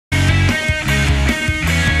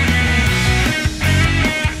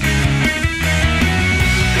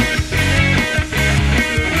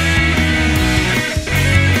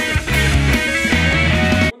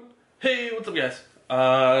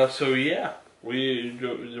So yeah, we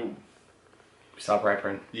saw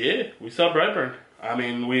Brightburn. Yeah, we saw Brightburn. I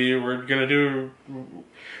mean, we review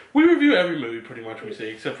every movie pretty much we see,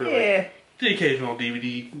 except for like the occasional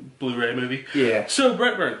DVD, Blu-ray movie. Yeah. So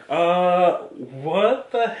Brightburn,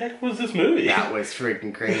 what the heck was this movie? That was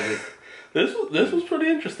freaking crazy. This was pretty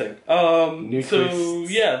interesting. New so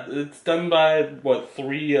twists. yeah, it's done by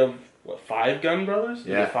five Gunn brothers?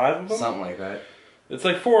 Yeah, 5 of them? something like that. It's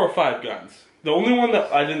like 4 or 5 Gunns. The only one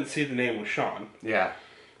that I didn't see the name was Sean. Yeah.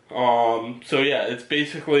 So yeah, it's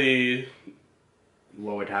basically...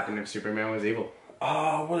 What would happen if Superman was evil?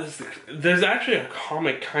 What is there's actually a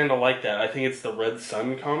comic kind of like that. I think it's the Red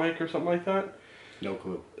Sun comic or something like that. No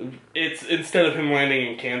clue. It's, instead of him landing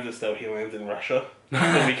in Kansas though, he lands in Russia.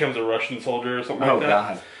 And becomes a Russian soldier or something like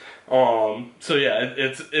that. Oh god. So yeah,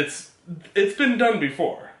 it's been done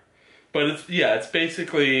before. But it's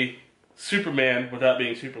basically Superman without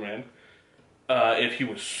being Superman. If he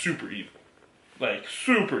was super evil. Like,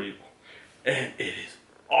 super evil. And it is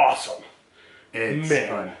awesome. It's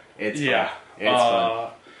fun. It's fun. It's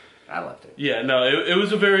fun. I loved it. Yeah, no, it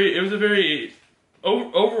was a very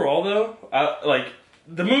overall though, like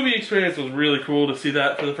the movie experience was really cool to see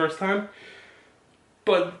that for the first time,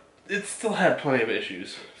 but it still had plenty of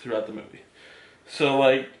issues throughout the movie. So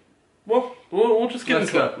like, well, we'll just get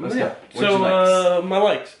into it. Let's go. So my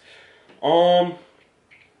likes. I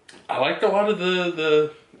liked a lot of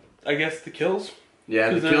the I guess the kills.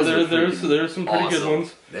 Yeah, the kills there's some pretty good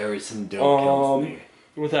ones. There were some dope kills in there.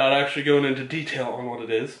 Without actually going into detail on what it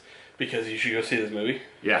is, because you should go see this movie.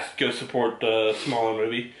 Yeah. Go support the smaller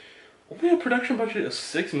movie. Only a production budget of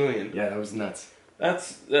 $6 million. Yeah, that was nuts.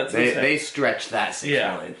 That's they stretched that $6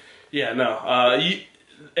 million. Yeah, no.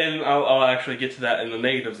 And I'll actually get to that in the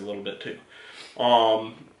negatives a little bit too.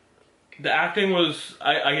 The acting was,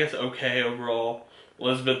 I guess, okay overall.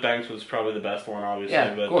 Elizabeth Banks was probably the best one, obviously.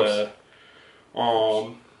 Yeah, but, of course.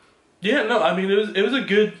 Yeah, no, I mean it was a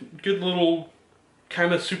good little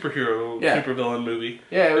kind of supervillain movie.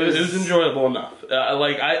 Yeah, it was enjoyable enough.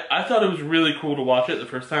 I thought it was really cool to watch it the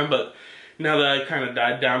first time, but now that I kind of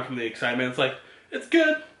died down from the excitement, it's like it's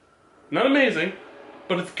good, not amazing,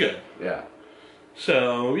 but it's good. Yeah.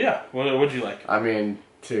 So yeah, what'd you like? I mean,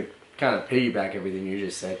 to kind of piggyback everything you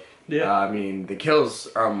just said. Yeah. I mean, the kills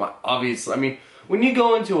are obvious. I mean, when you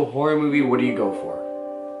go into a horror movie, what do you go for?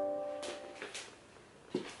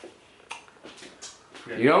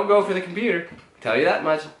 You don't go for the computer. Tell you that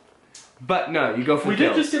much. But no, you go for the kills.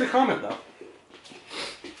 We did just get a comment though.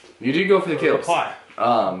 You do go for the kills. Reply.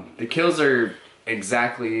 The kills are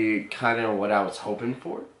exactly kind of what I was hoping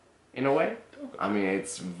for, in a way. I mean,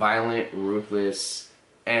 it's violent, ruthless,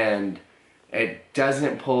 and it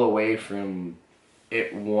doesn't pull away from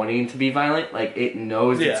it wanting to be violent. Like, it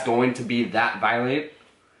knows it's going to be that violent,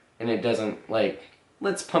 and it doesn't, like,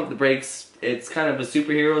 let's pump the brakes. It's kind of a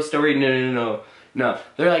superhero story. No.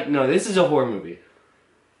 They're like, no, this is a horror movie.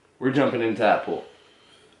 We're jumping into that pool.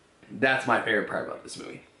 That's my favorite part about this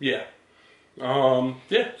movie. Yeah.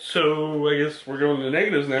 Yeah, so I guess we're going to the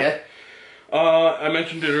negatives now. Yeah. I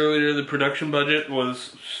mentioned it earlier, the production budget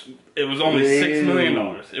was only $6 million.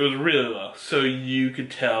 It was really low. So you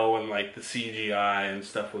could tell when like the CGI and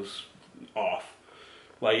stuff was off.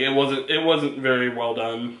 Like it wasn't very well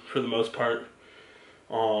done for the most part.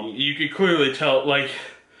 You could clearly tell, like,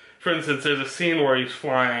 for instance, there's a scene where he's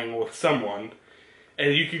flying with someone,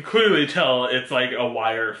 and you can clearly tell it's like a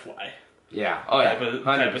wire fly. Yeah. Oh yeah.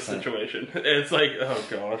 Type of situation. It's like, oh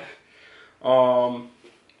god.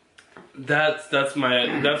 That's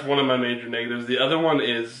one of my major negatives. The other one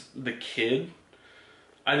is the kid.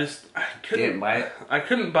 I couldn't buy it. I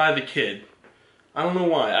couldn't buy the kid. I don't know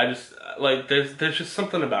why. I just like there's just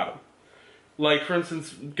something about him. Like for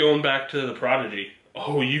instance, going back to The Prodigy.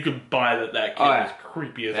 Oh, you could buy that kid was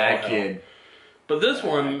creepy as all hell. That kid. But this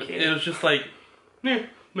one, it was just like, meh.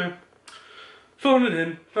 Phone it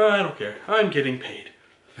in. I don't care. I'm getting paid.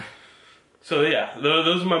 So yeah,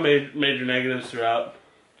 those are my major negatives throughout.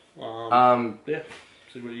 Yeah.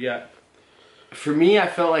 See what you got. For me, I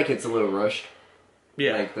felt like it's a little rushed.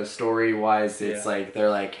 Yeah. Like the story wise, it's like they're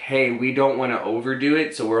like, hey, we don't want to overdo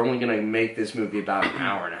it, so we're only gonna make this movie about an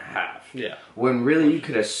hour and a half. Yeah. When really you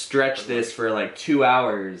could have stretched this for like 2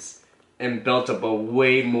 hours and built up a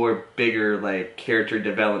way more bigger like character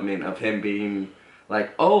development of him being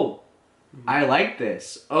like, oh, I like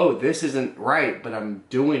this. Oh, this isn't right, but I'm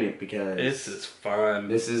doing it because this is fun.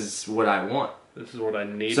 This is what I want. This is what I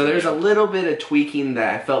need. So there's a little bit of tweaking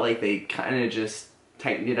that I felt like they kind of just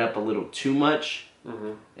tightened it up a little too much.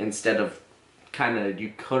 Instead of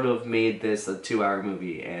you could have made this a 2-hour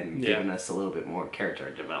movie and given us a little bit more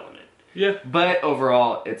character development. Yeah. But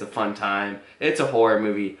overall, it's a fun time. It's a horror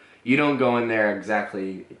movie. You don't go in there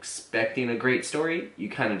exactly expecting a great story. You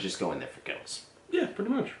kind of just go in there for kills. Yeah,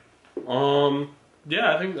 pretty much.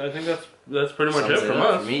 Yeah, I think that's pretty much Sums it it from up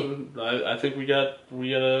us. for me. I think we gotta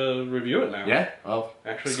review it now. Yeah. Well,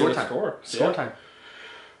 Actually, score get a time. score. Score Yeah. time.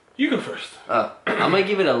 You go first. I'm gonna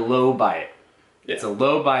give it a low buy it. Yeah. It's a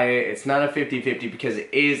low buy it. It's not a 50-50 because it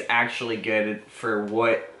is actually good for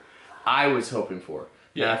what I was hoping for.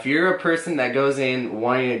 Yeah. Now, if you're a person that goes in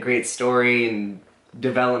wanting a great story and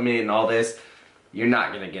development and all this, you're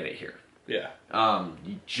not gonna get it here. Yeah.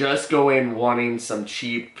 You just go in wanting some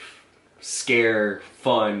cheap, scare,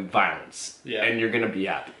 fun violence, Yeah. and you're gonna be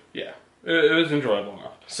happy. Yeah. It was enjoyable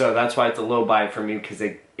enough. So that's why it's a low buy for me because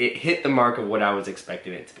it hit the mark of what I was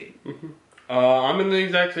expecting it to be. I'm in the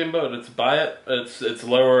exact same boat. It's buy it. It's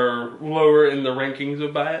lower in the rankings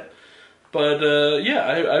of buy it. But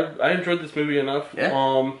yeah, I enjoyed this movie enough. Yeah.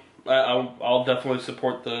 I'll definitely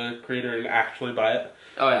support the creator and actually buy it.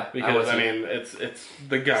 Oh yeah, Because I mean it's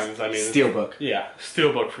the guns. I mean Steelbook. Yeah,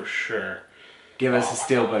 Steelbook for sure. Give us a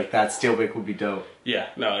steelbook. That steelbook would be dope. Yeah,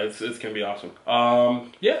 no, it's gonna be awesome.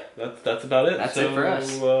 Yeah, that's about it. That's it for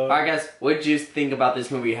us. Alright guys, what did you think about this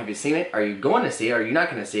movie? Have you seen it? Are you going to see it? Are you not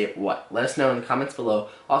going to see it? What? Let us know in the comments below.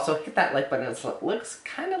 Also, hit that like button. It looks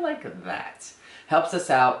kind of like that. Helps us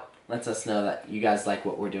out. Lets us know that you guys like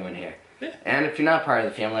what we're doing here. Yeah. And if you're not part of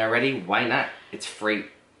the family already, why not? It's free.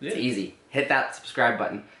 It's Yeah. easy. Hit that subscribe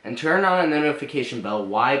button. And turn on the notification bell.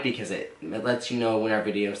 Why? Because it lets you know when our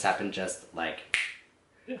videos happen just like...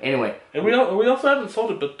 Yeah. Anyway. And we also haven't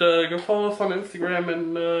sold it, but go follow us on Instagram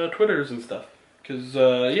and Twitters and stuff. Cause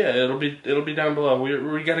yeah, it'll be down below.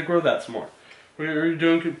 We got to grow that some more. We're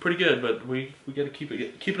doing pretty good, but we got to keep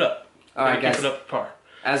it up. All right, guys. Keep it up to par.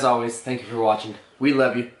 As always, thank you for watching. We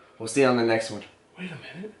love you. We'll see you on the next one. Wait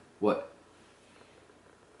a minute. What?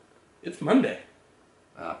 It's Monday.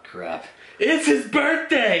 Oh crap. It's his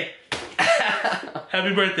birthday.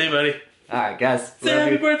 Happy birthday, buddy. Alright guys. Say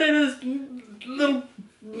happy birthday to this little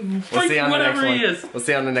freak, We'll see you on the next whatever one. he is. We'll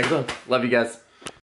see you on the next one. Love you guys.